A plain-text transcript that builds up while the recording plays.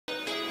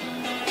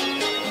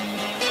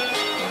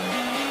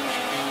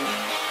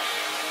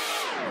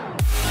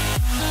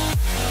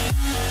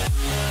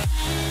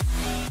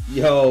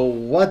Yo,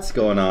 what's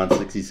going on?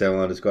 67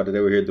 on the squad. Today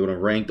we're here doing a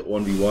ranked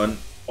 1v1.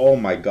 Oh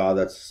my god,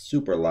 that's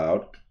super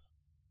loud.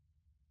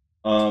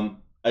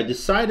 I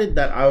decided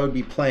that I would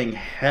be playing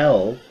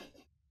HEL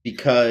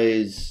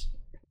because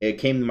it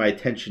came to my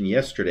attention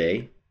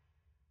yesterday.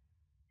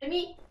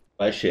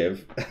 By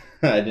Shiv.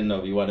 I didn't know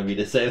if you wanted me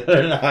to say that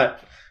or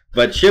not.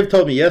 But Shiv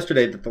told me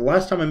yesterday that the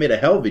last time I made a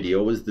HEL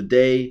video was the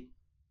day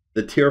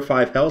the Tier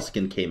 5 HEL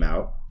skin came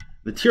out.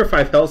 The Tier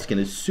 5 HEL skin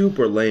is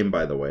super lame,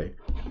 by the way.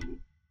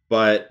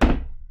 But,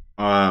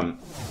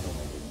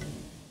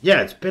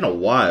 yeah, it's been a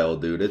while,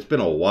 dude. It's been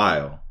a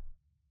while.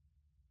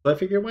 So I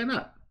figured, why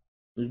not?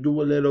 Let's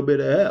do a little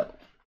bit of HEL.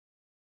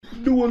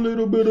 Do a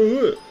little bit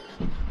of it.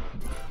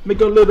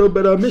 Make a little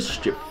bit of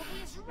mischief.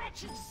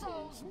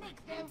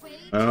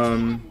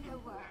 I'm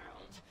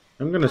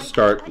gonna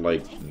start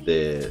like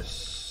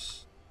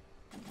this.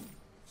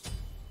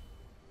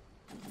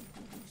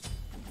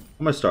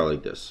 I'm gonna start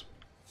like this.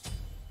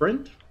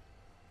 Sprint?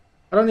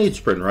 I don't need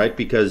sprint, right?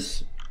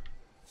 Because,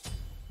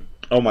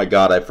 oh my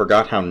god, I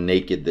forgot how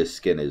naked this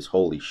skin is.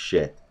 Holy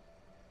shit.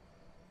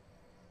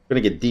 I'm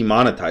gonna get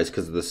demonetized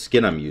because of the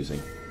skin I'm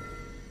using.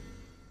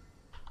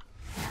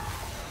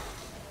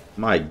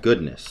 My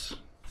goodness.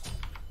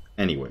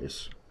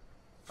 Anyways.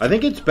 I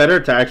think it's better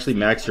to actually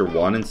max your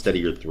 1 instead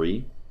of your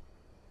 3.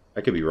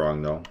 I could be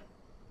wrong, though.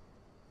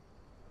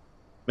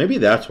 Maybe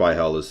that's why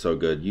HEL is so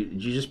good. You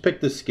just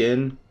pick the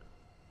skin,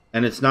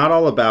 and it's not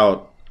all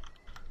about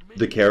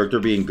the character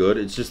being good.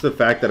 It's just the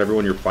fact that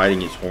everyone you're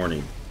fighting is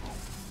horny.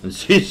 And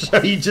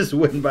so you just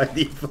win by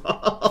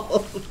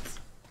default.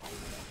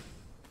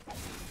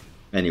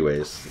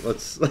 Anyways,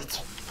 let's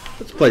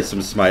play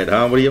some Smite,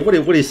 huh? What do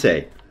you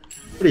say?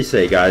 What do you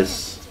say,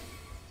 guys?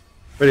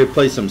 Ready to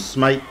play some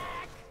Smite? A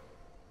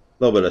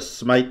little bit of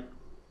Smite.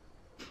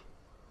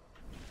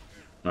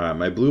 Alright,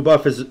 my blue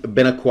buff has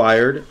been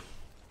acquired.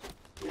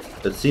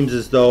 It seems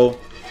as though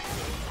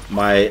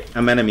my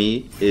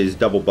enemy is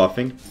double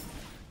buffing.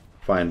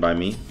 Fine by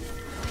me.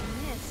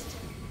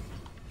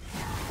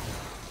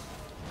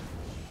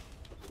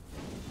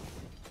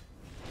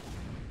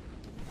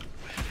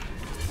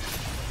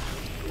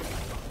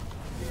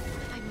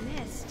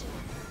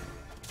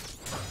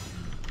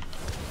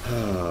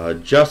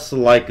 Just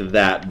like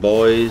that,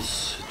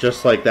 boys.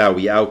 Just like that,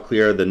 we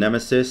outclear the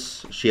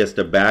Nemesis. She has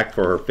to back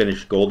for her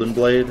finished Golden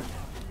Blade.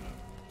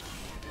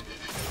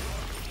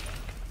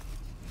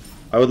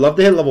 I would love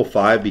to hit level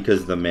 5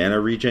 because the mana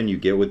regen you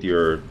get with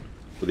your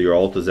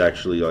ult is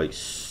actually like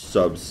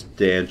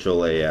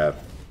substantial AF.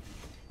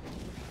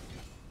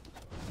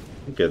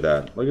 Look at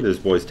that. Look at this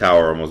boy's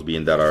tower almost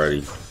being dead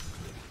already.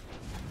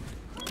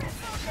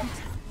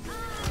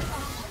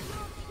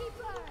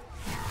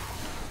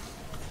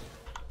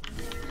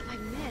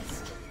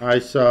 I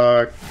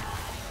suck.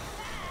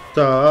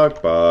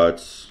 Suck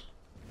butts.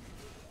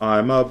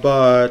 I'm a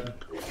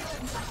butt.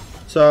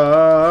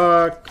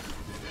 Suck.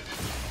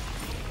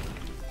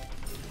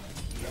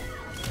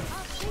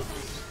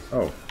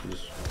 Oh,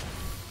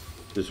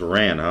 just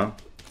ran, huh?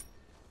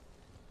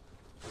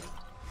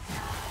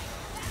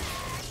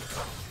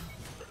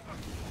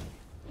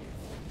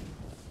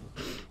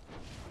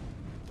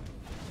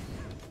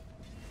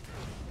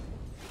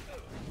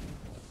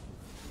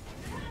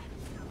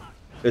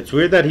 It's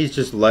weird that he's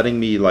just letting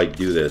me, like,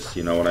 do this,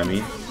 you know what I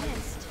mean?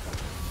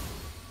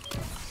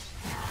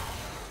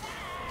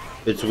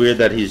 It's weird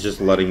that he's just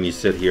letting me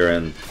sit here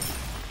and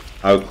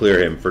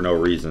outclear him for no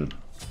reason.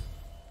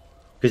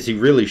 Because he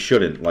really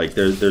shouldn't. Like,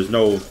 there's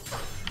no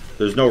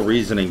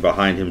reasoning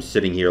behind him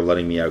sitting here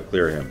letting me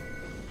outclear him.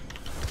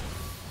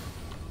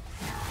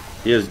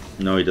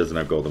 No, he doesn't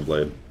have Golden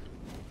Blade.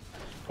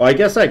 Well, I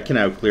guess I can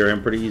outclear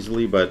him pretty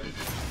easily, but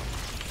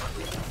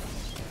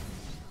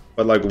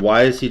like,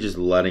 why is he just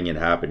letting it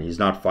happen? He's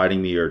not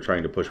fighting me or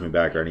trying to push me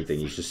back or anything.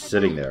 He's just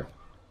sitting there.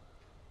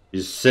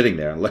 He's just sitting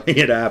there and letting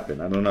it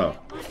happen. I don't know.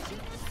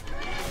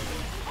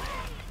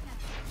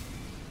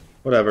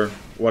 Whatever.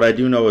 What I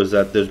do know is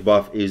that this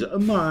buff is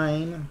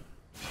mine.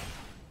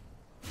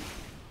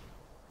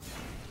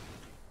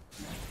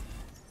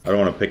 I don't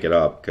want to pick it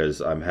up because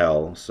I'm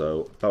HEL,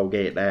 so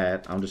forget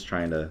that. I'm just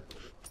trying to...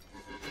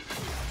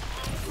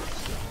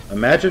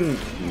 Imagine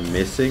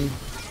missing...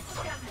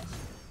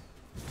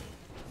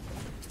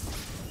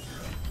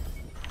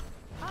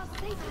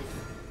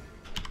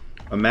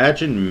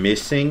 Imagine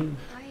missing.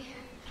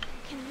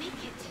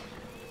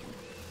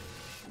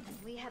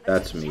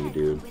 That's me,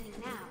 dude.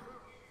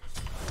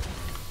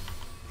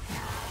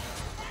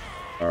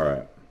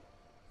 Alright.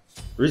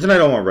 The reason I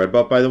don't want red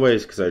buff, by the way,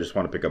 is because I just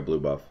want to pick up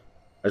blue buff.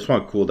 I just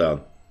want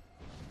cooldown.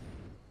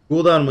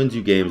 Cooldown wins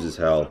you games as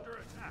HEL.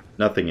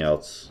 Nothing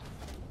else.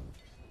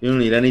 You don't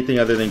need anything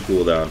other than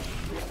cooldown.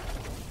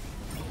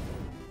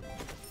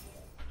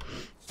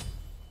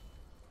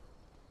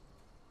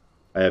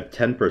 I have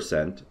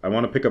 10%. I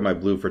want to pick up my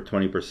blue for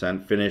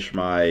 20%. Finish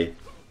my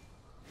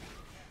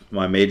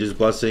Mage's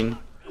Blessing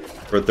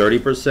for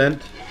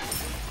 30%.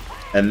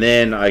 And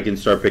then I can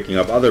start picking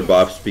up other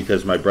buffs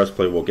because my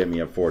breastplate will get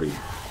me at 40.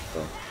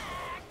 So.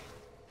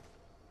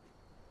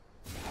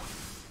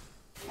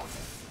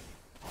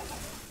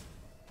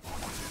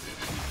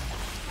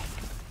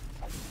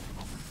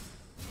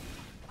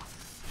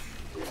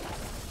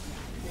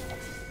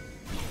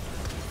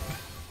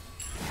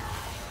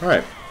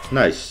 Alright,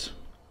 nice.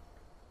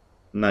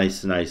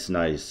 Nice, nice,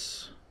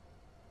 nice.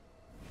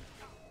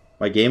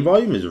 My game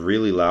volume is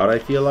really loud, I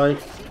feel like.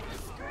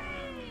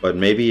 But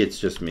maybe it's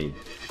just me.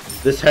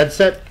 This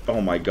headset, oh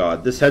my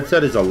god, this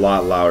headset is a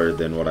lot louder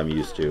than what I'm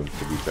used to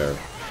be fair.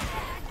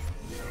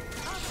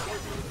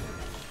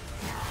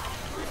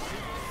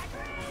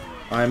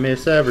 I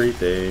miss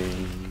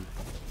everything.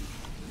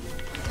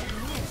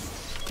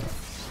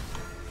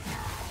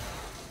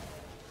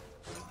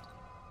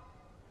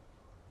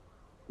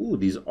 Ooh,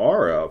 these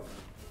are up.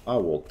 I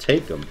will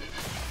take them.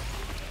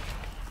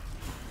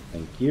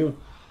 Thank you.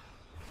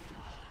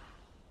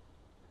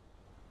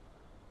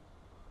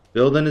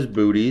 Building his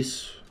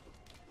booties.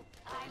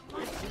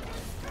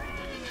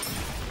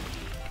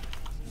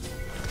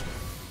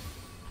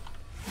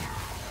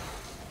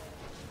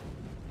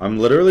 I'm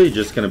literally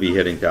just going to be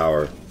hitting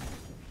tower.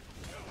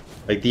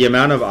 Like, the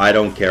amount of I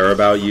don't care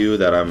about you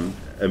that I'm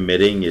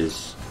emitting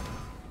is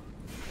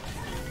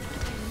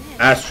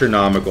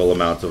astronomical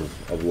amounts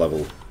of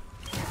level.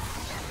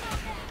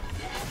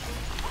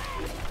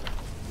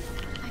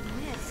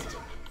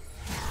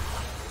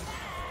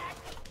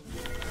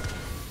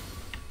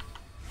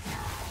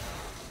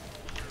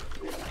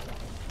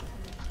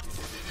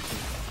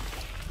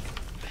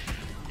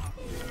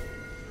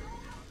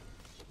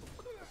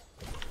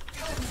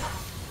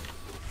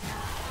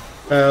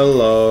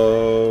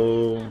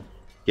 Hello.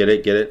 Get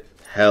it, get it.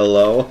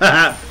 Hello.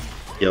 Haha.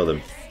 Killed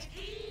him.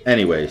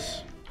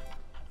 Anyways.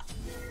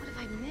 What have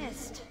I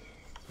missed?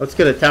 Let's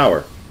get a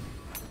tower.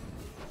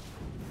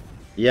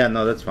 Yeah,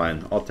 no, that's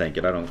fine. I'll tank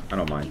it. I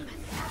don't mind.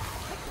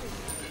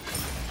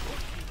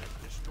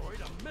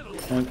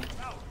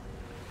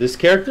 This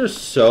character's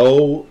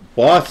so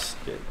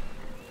busted.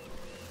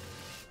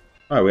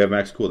 Alright, we have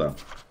max cooldown.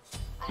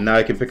 Now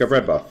I can pick up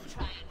red buff.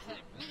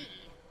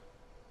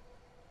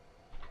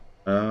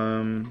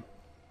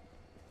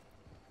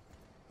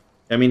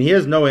 I mean, he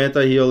has no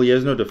anti-heal, he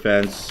has no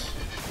defense.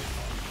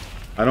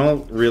 I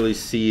don't really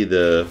see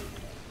the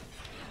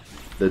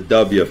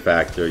W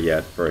factor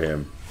yet for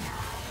him.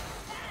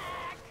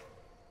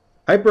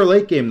 Hyper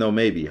late game though,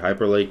 maybe.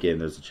 Hyper late game,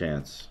 there's a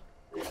chance.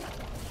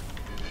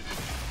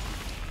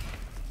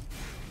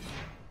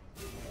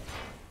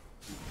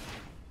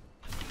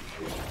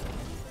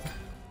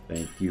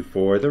 Thank you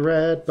for the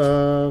red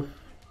buff.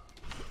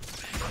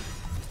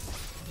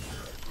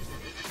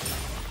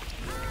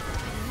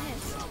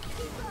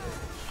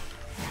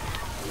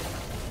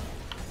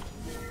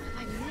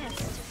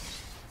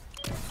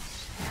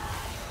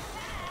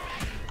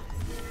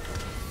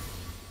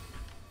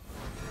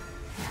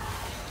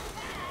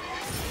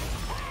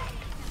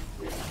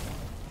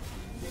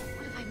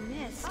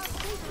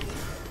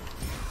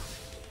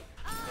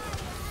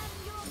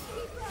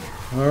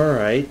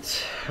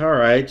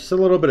 Alright, just a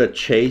little bit of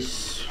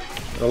chase.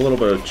 A little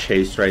bit of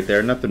chase right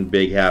there. Nothing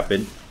big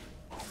happened.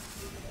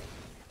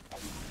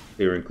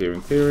 Clearing,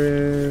 clearing,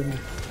 clearing.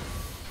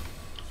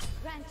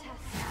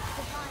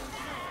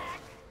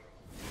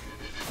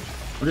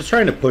 I'm just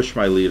trying to push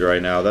my lead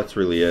right now. That's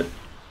really it.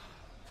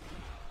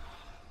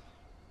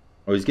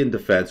 Oh, he's getting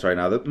defense right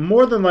now.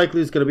 More than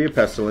likely is going to be a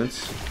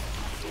Pestilence.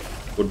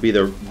 Would be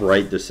the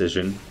right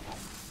decision.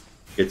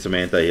 Get some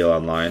anti-heal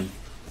online.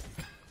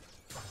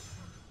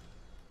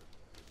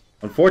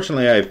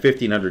 Unfortunately, I have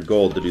 1,500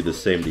 gold to do the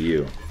same to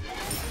you.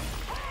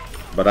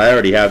 But I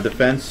already have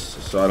defense,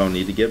 so I don't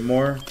need to get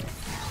more.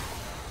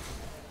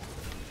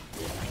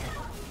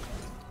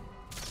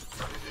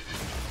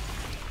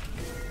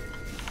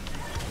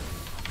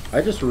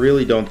 I just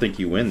really don't think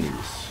you win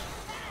these.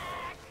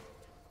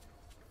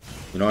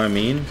 You know what I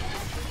mean?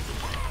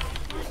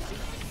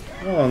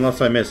 Well,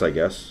 unless I miss, I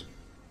guess.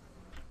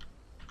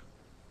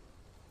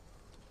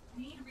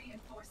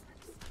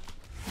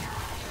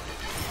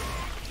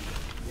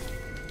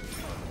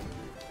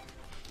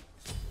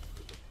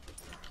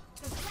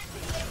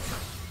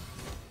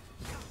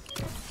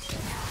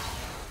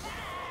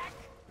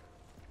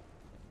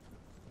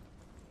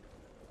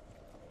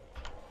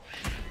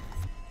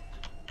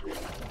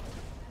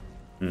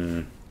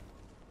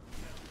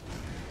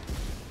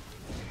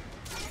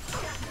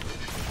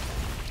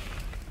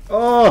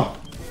 Oh!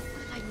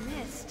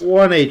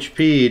 1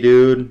 HP,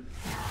 dude.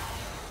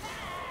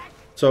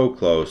 So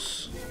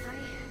close.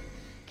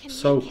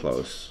 So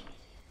close.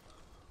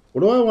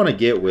 What do I want to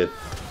get with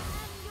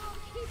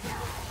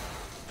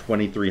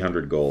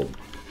 2,300 gold?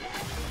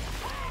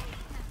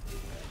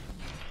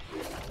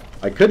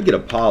 I could get a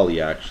poly,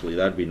 actually.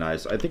 That'd be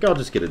nice. I think I'll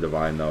just get a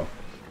divine, though.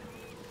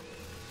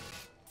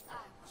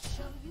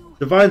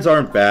 Divines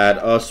aren't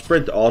bad.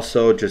 Sprint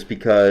also, just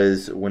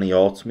because when he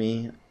ults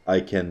me, I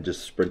can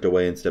just sprint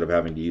away instead of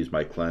having to use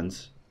my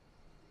cleanse.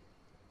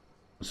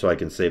 So I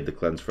can save the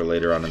cleanse for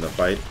later on in the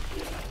fight.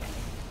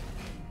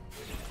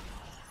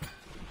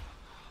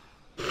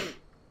 What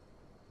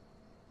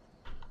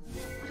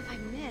have I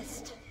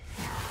missed?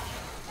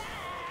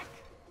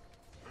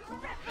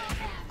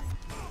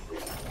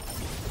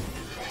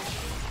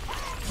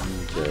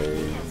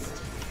 Okay.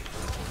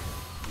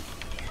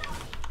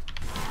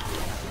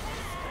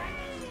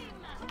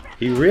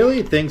 He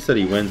really thinks that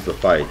he wins the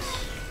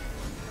fights.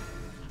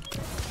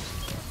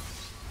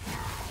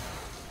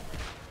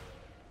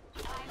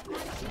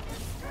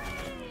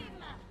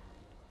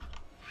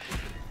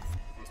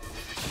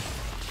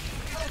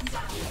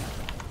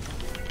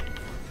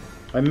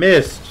 I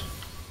missed.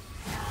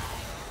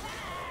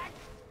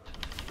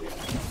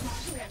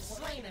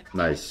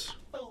 Nice.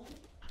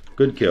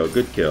 Good kill,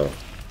 good kill.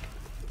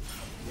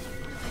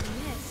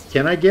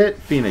 Can I get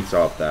Phoenix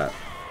off that?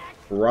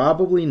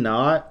 Probably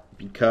not,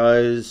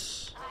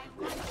 because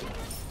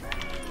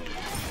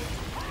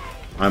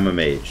I'm a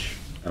mage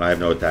and I have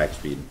no attack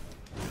speed.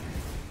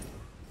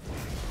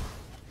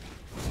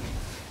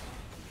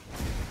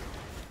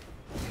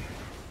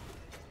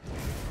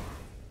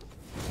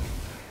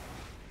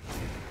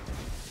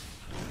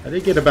 I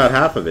did get about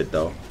half of it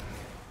though.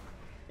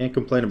 Can't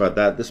complain about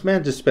that. This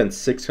man just spent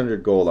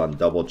 600 gold on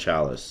double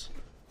chalice.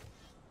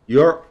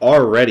 You're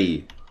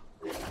already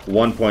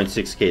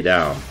 1.6k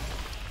down.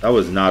 That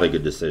was not a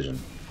good decision.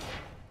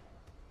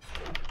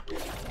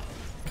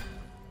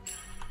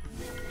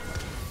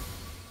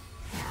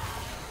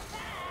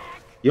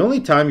 The only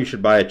time you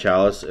should buy a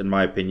chalice, in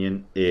my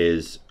opinion,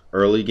 is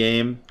early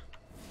game.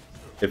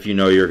 If you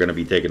know you're going to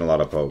be taking a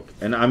lot of poke.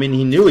 And I mean,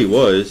 he knew he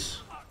was.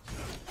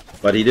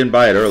 But he didn't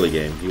buy it early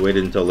game. He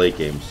waited until late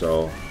game,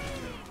 so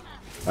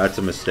that's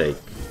a mistake.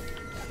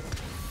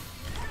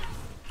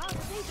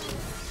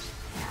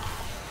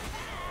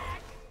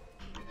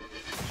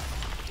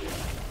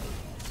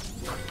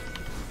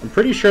 I'm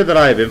pretty sure that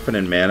I have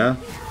infinite mana.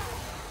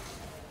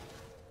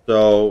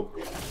 So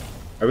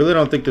I really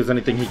don't think there's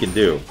anything he can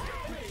do.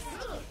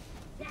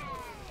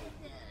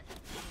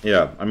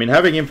 Yeah, I mean,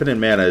 having infinite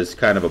mana is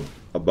kind of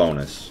a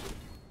bonus.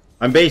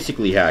 I'm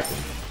basically hacking.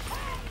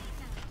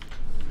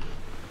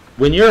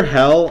 When you're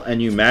HEL and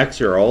you max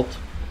your ult,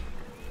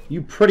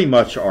 you pretty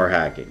much are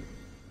hacking.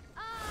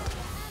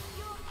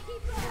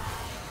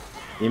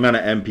 The amount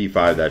of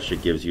MP5 that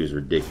shit gives you is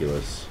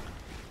ridiculous.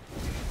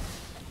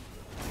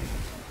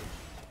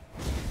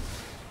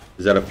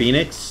 Is that a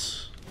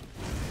Phoenix?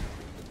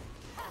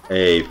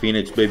 Hey,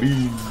 Phoenix,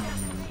 baby.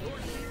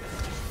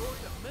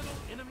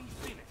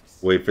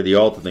 Wait for the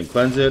ult and then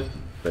cleanse it.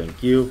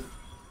 Thank you.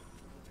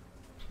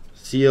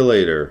 See you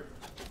later,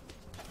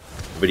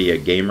 video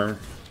gamer.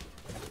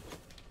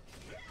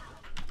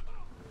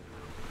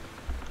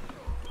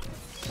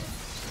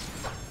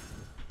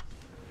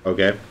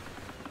 Okay.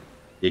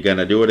 You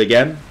gonna do it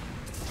again?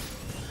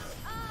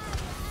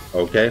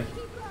 Okay.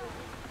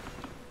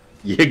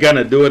 You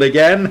gonna do it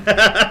again?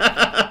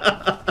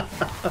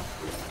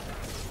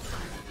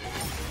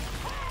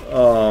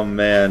 Oh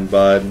man,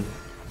 bud.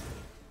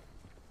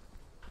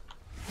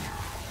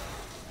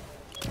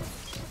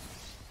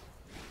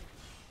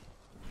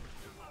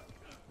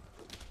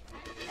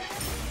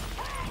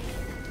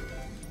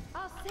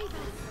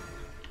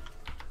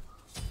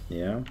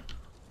 Yeah.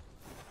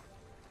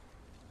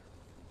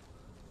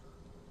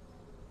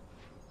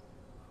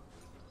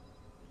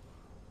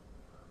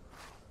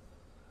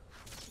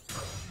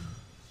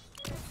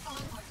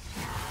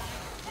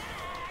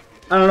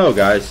 I don't know,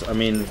 guys. I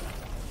mean,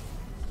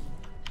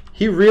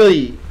 he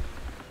really...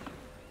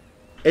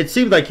 It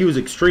seemed like he was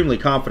extremely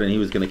confident he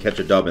was going to catch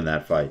a dub in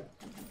that fight.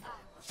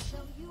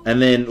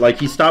 And then, like,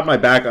 he stopped my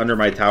back under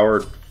my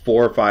tower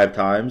 4 or 5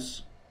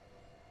 times.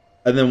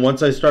 And then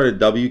once I started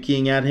W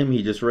keying at him,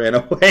 he just ran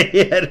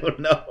away. I don't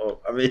know.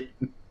 I mean...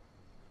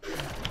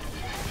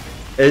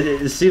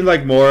 It seemed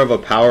like more of a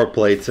power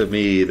play to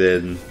me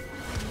than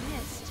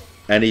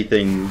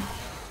anything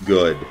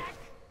good.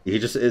 He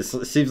just, it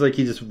seems like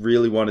he just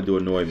really wanted to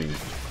annoy me.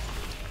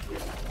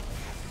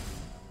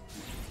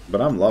 But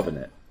I'm loving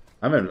it.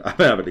 I'm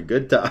having a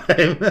good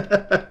time.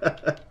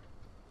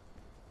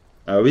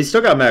 We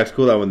still got max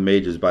cooldown with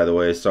mages, by the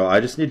way, so I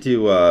just need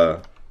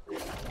to,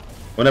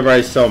 whenever I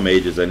sell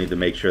mages, I need to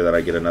make sure that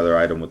I get another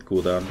item with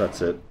cooldown.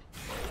 That's it.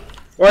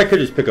 Or I could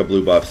just pick up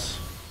blue buffs.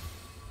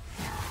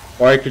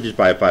 Or I could just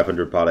buy a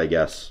 500 pot, I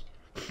guess.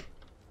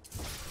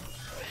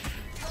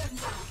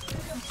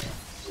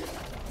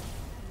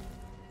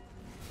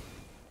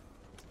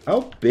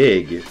 How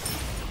big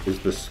is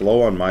the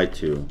slow on my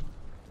 2?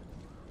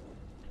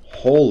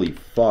 Holy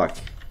fuck.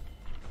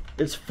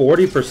 It's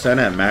 40%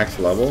 at max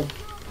level?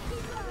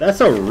 That's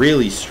a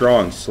really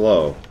strong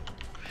slow.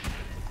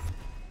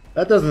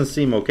 That doesn't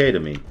seem okay to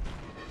me.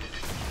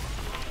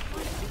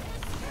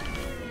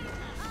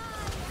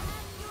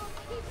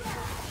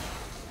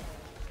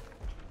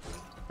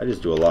 I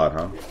just do a lot,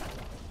 huh?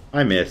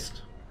 I missed.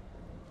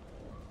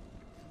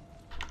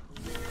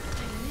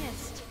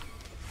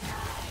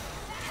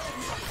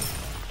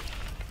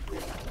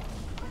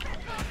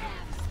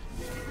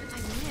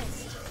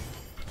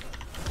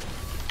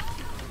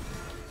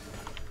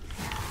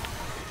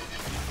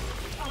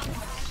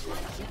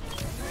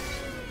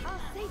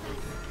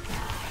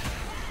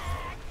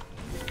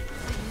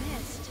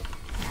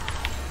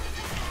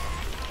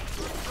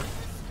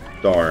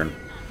 Darn.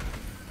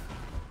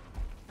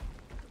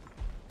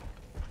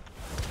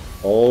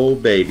 Oh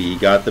baby,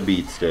 got the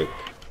beat stick.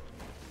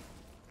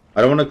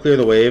 I don't want to clear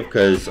the wave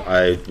because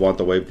I want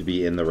the wave to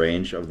be in the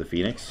range of the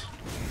Phoenix.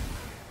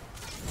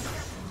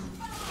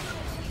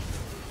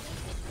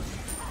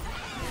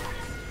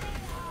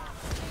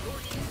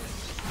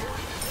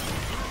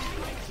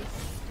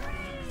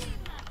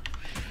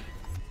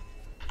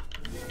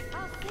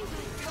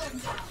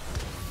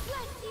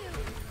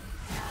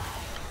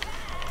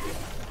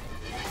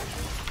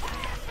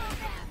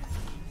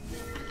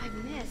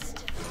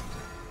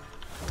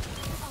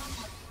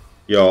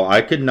 Yo,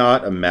 I could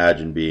not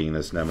imagine being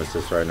this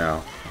Nemesis right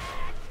now.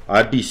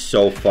 I'd be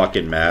so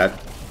fucking mad.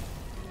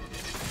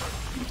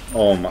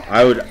 Oh my,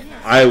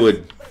 I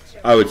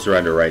would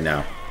surrender right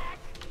now.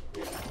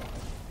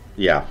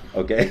 Yeah,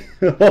 okay.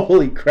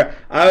 Holy crap.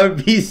 I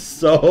would be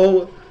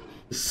so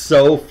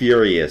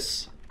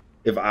furious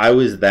if I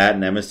was that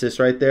Nemesis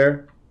right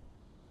there.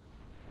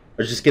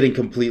 Or just getting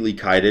completely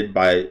kited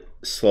by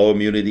slow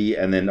immunity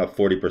and then a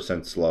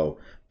 40% slow.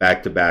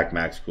 Back-to-back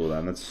max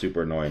cooldown. That's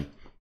super annoying.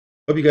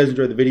 Hope you guys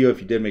enjoyed the video. If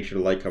you did, make sure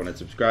to like, comment, and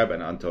subscribe.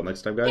 And until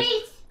next time, guys.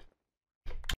 Peace.